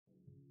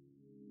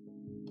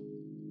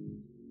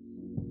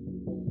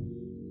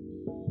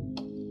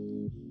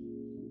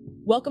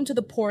Welcome to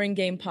the Pouring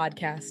Game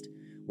podcast,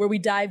 where we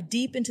dive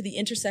deep into the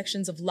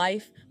intersections of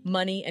life,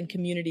 money, and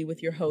community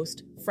with your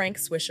host, Frank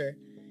Swisher.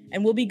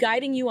 And we'll be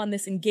guiding you on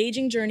this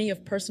engaging journey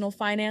of personal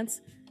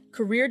finance,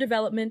 career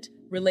development,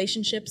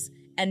 relationships,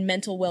 and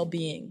mental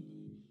well-being.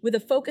 With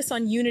a focus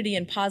on unity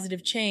and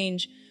positive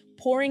change,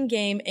 Pouring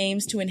Game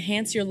aims to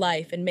enhance your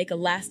life and make a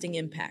lasting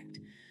impact.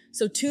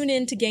 So tune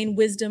in to gain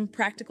wisdom,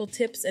 practical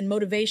tips, and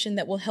motivation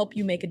that will help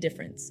you make a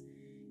difference.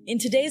 In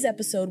today's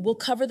episode, we'll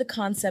cover the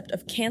concept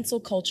of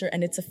cancel culture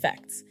and its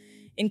effects,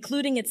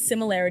 including its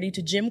similarity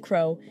to Jim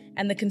Crow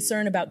and the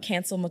concern about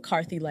cancel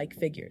McCarthy-like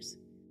figures.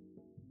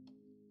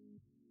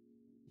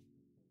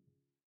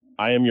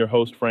 I am your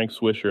host, Frank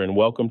Swisher, and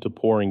welcome to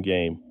Pouring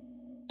Game.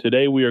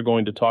 Today we are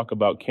going to talk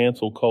about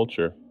cancel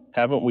culture.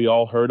 Haven't we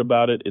all heard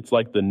about it? It's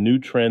like the new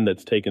trend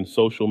that's taken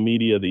social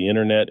media, the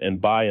internet,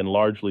 and by and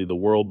largely the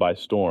world by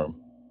storm.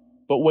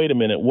 But wait a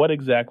minute, what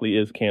exactly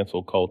is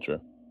cancel culture?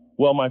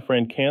 Well, my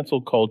friend,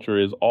 cancel culture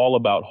is all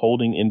about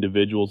holding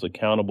individuals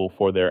accountable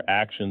for their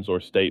actions or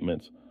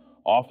statements,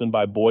 often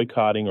by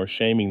boycotting or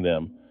shaming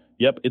them.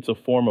 Yep, it's a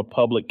form of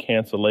public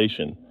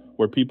cancellation,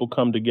 where people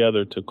come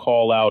together to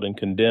call out and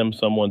condemn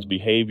someone's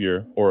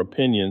behavior or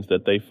opinions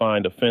that they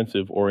find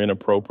offensive or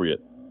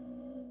inappropriate.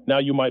 Now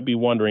you might be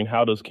wondering,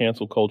 how does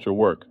cancel culture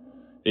work?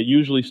 It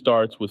usually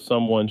starts with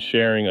someone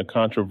sharing a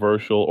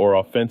controversial or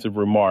offensive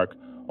remark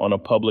on a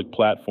public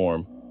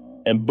platform,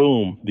 and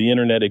boom, the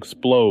internet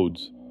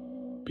explodes.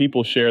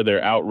 People share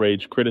their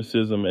outrage,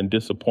 criticism, and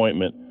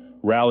disappointment,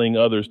 rallying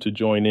others to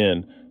join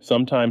in,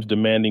 sometimes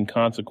demanding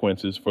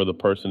consequences for the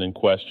person in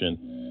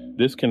question.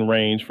 This can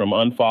range from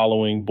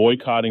unfollowing,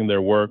 boycotting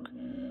their work,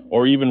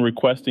 or even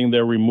requesting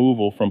their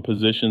removal from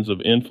positions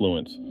of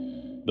influence.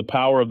 The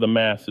power of the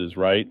masses,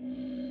 right?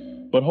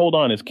 But hold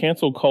on, is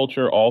cancel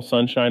culture all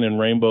sunshine and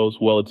rainbows?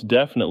 Well, it's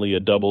definitely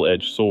a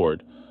double-edged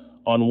sword.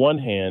 On one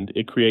hand,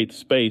 it creates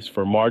space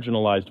for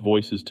marginalized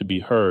voices to be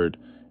heard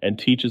and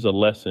teaches a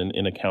lesson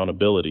in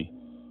accountability.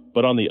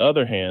 But on the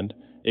other hand,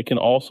 it can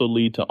also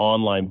lead to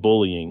online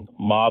bullying,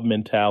 mob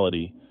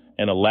mentality,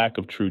 and a lack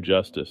of true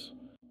justice.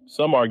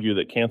 Some argue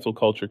that cancel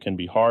culture can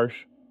be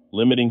harsh,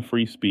 limiting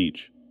free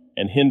speech,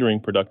 and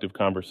hindering productive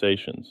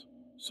conversations.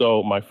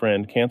 So, my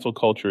friend, cancel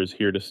culture is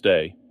here to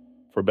stay,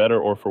 for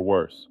better or for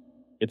worse.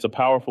 It's a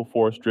powerful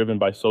force driven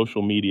by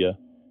social media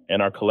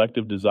and our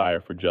collective desire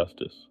for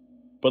justice.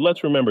 But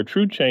let's remember,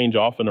 true change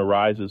often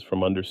arises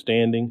from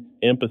understanding,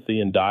 empathy,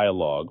 and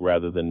dialogue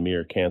rather than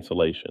mere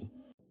cancellation.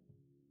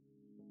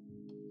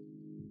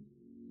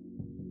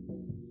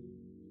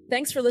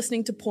 Thanks for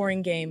listening to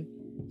Pouring Game.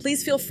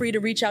 Please feel free to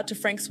reach out to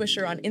Frank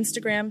Swisher on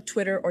Instagram,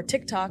 Twitter, or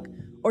TikTok,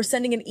 or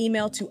sending an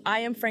email to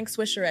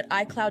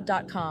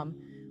iamfrankswisher@icloud.com.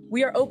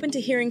 We are open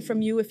to hearing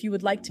from you if you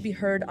would like to be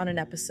heard on an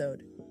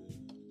episode.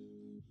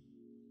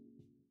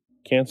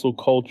 Cancel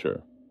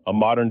culture, a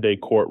modern-day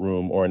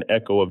courtroom or an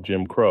echo of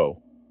Jim Crow.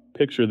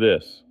 Picture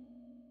this.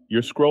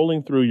 You're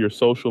scrolling through your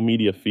social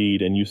media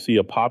feed and you see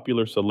a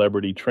popular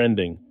celebrity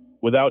trending.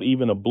 Without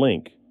even a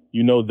blink,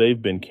 you know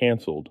they've been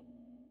canceled.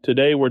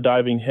 Today, we're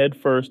diving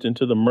headfirst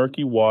into the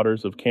murky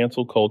waters of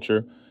cancel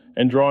culture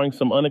and drawing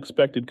some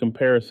unexpected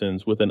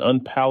comparisons with an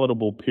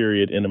unpalatable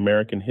period in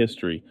American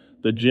history,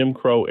 the Jim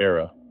Crow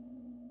era.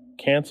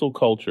 Cancel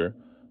culture,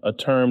 a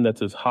term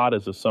that's as hot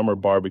as a summer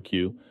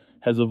barbecue,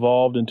 has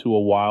evolved into a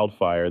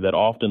wildfire that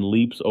often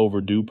leaps over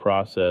due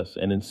process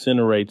and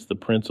incinerates the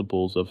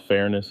principles of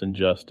fairness and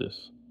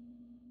justice.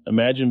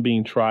 Imagine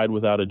being tried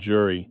without a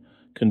jury,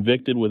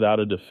 convicted without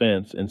a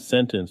defense, and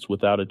sentenced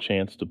without a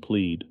chance to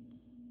plead.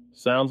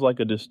 Sounds like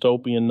a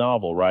dystopian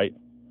novel, right?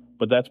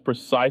 But that's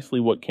precisely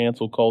what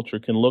cancel culture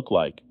can look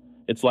like.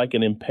 It's like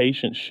an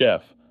impatient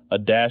chef, a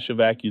dash of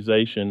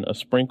accusation, a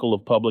sprinkle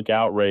of public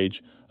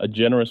outrage, a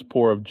generous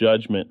pour of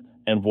judgment,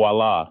 and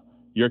voila,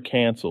 you're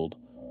canceled.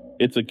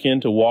 It's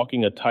akin to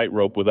walking a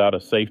tightrope without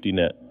a safety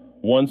net.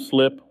 One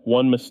slip,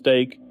 one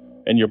mistake,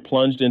 and you're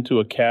plunged into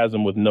a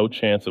chasm with no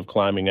chance of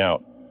climbing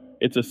out.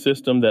 It's a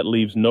system that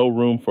leaves no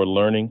room for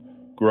learning,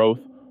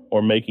 growth,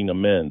 or making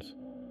amends.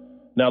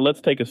 Now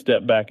let's take a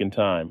step back in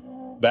time,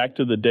 back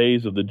to the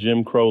days of the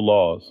Jim Crow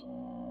laws.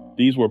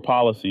 These were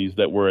policies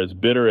that were as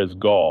bitter as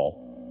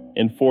gall,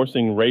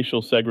 enforcing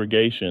racial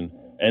segregation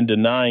and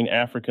denying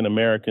African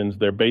Americans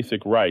their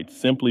basic rights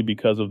simply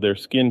because of their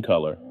skin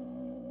color.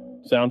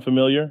 Sound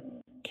familiar?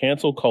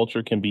 Cancel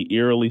culture can be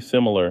eerily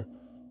similar,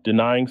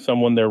 denying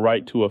someone their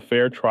right to a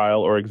fair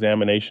trial or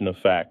examination of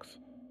facts.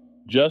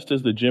 Just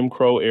as the Jim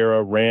Crow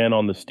era ran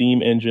on the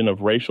steam engine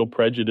of racial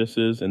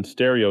prejudices and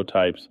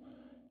stereotypes,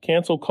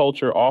 cancel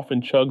culture often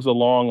chugs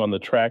along on the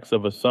tracks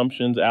of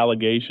assumptions,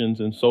 allegations,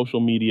 and social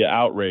media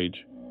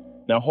outrage.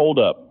 Now hold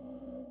up.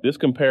 This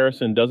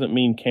comparison doesn't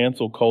mean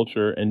cancel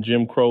culture and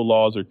Jim Crow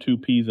laws are two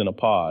peas in a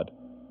pod.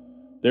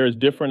 They're as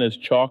different as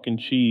chalk and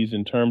cheese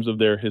in terms of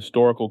their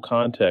historical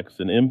context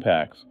and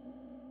impacts.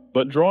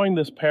 But drawing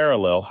this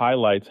parallel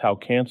highlights how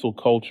cancel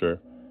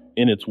culture,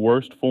 in its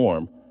worst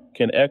form,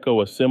 can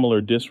echo a similar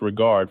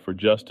disregard for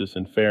justice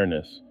and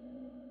fairness.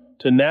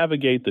 To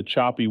navigate the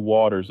choppy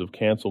waters of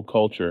cancel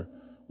culture,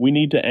 We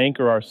need to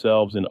anchor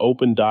ourselves in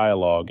open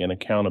dialogue and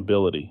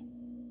accountability.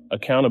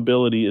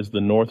 Accountability is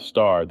the North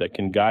Star that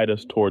can guide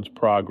us towards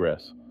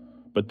progress,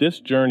 but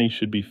this journey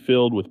should be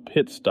filled with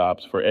pit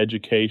stops for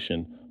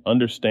education,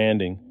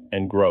 understanding,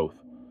 and growth.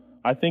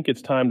 I think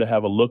it's time to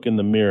have a look in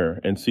the mirror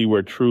and see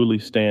where we truly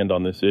stand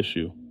on this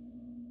issue.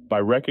 By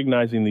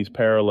recognizing these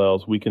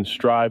parallels, we can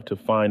strive to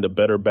find a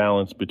better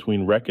balance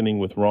between reckoning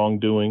with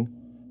wrongdoing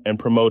and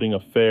promoting a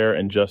fair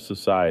and just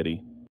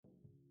society.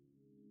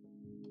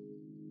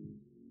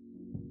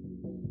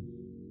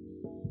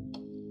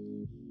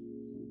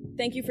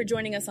 Thank you for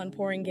joining us on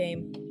Pouring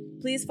Game.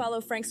 Please follow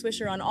Frank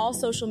Swisher on all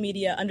social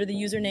media under the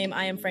username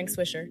I am Frank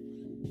Swisher.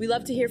 We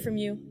love to hear from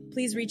you.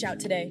 Please reach out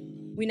today.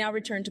 We now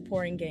return to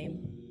Pouring Game.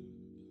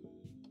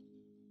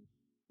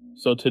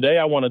 So today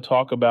I want to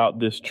talk about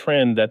this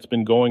trend that's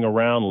been going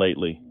around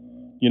lately.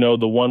 You know,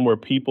 the one where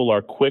people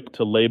are quick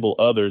to label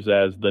others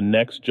as the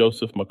next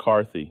Joseph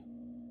McCarthy.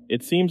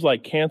 It seems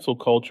like cancel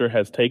culture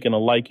has taken a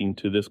liking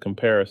to this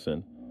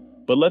comparison.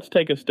 But let's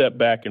take a step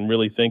back and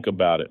really think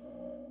about it.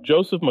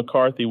 Joseph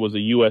McCarthy was a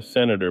U.S.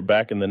 senator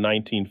back in the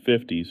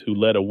 1950s who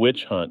led a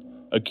witch hunt,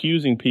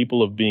 accusing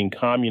people of being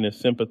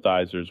communist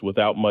sympathizers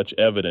without much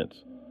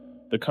evidence.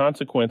 The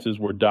consequences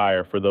were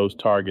dire for those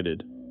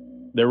targeted.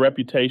 Their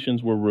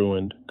reputations were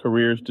ruined,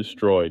 careers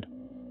destroyed.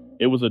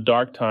 It was a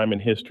dark time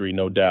in history,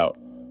 no doubt.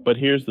 But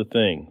here's the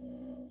thing.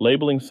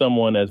 Labeling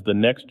someone as the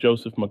next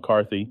Joseph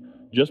McCarthy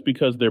just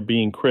because they're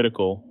being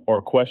critical or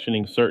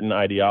questioning certain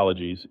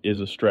ideologies is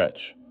a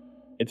stretch.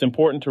 It's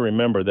important to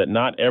remember that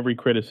not every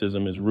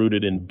criticism is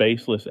rooted in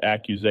baseless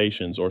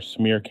accusations or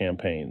smear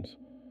campaigns.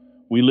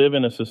 We live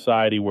in a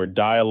society where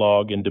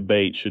dialogue and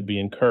debate should be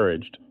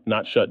encouraged,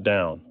 not shut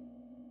down.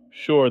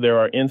 Sure, there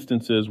are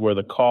instances where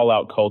the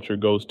call-out culture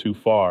goes too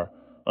far,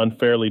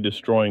 unfairly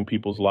destroying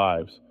people's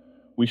lives.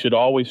 We should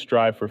always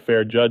strive for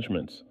fair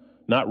judgments,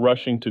 not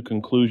rushing to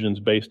conclusions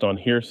based on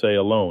hearsay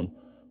alone.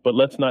 But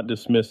let's not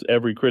dismiss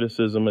every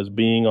criticism as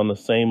being on the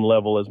same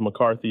level as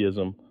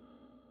McCarthyism.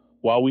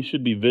 While we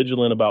should be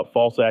vigilant about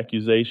false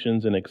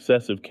accusations and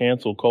excessive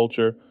cancel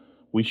culture,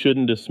 we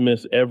shouldn't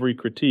dismiss every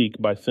critique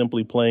by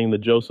simply playing the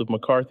Joseph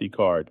McCarthy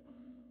card.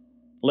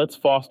 Let's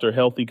foster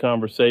healthy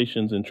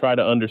conversations and try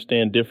to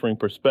understand differing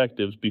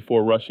perspectives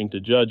before rushing to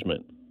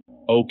judgment.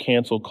 Oh,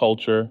 cancel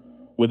culture,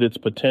 with its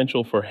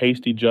potential for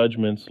hasty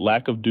judgments,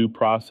 lack of due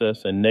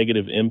process, and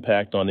negative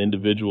impact on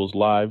individuals'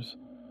 lives,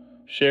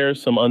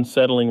 shares some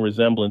unsettling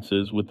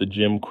resemblances with the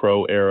Jim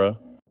Crow era.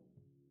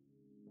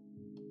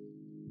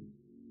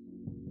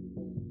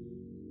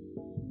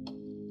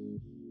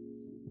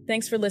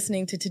 Thanks for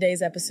listening to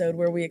today's episode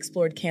where we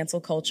explored cancel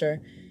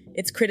culture,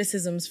 its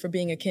criticisms for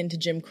being akin to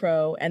Jim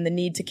Crow, and the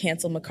need to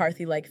cancel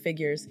McCarthy-like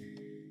figures.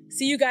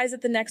 See you guys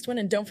at the next one,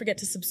 and don't forget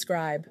to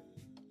subscribe.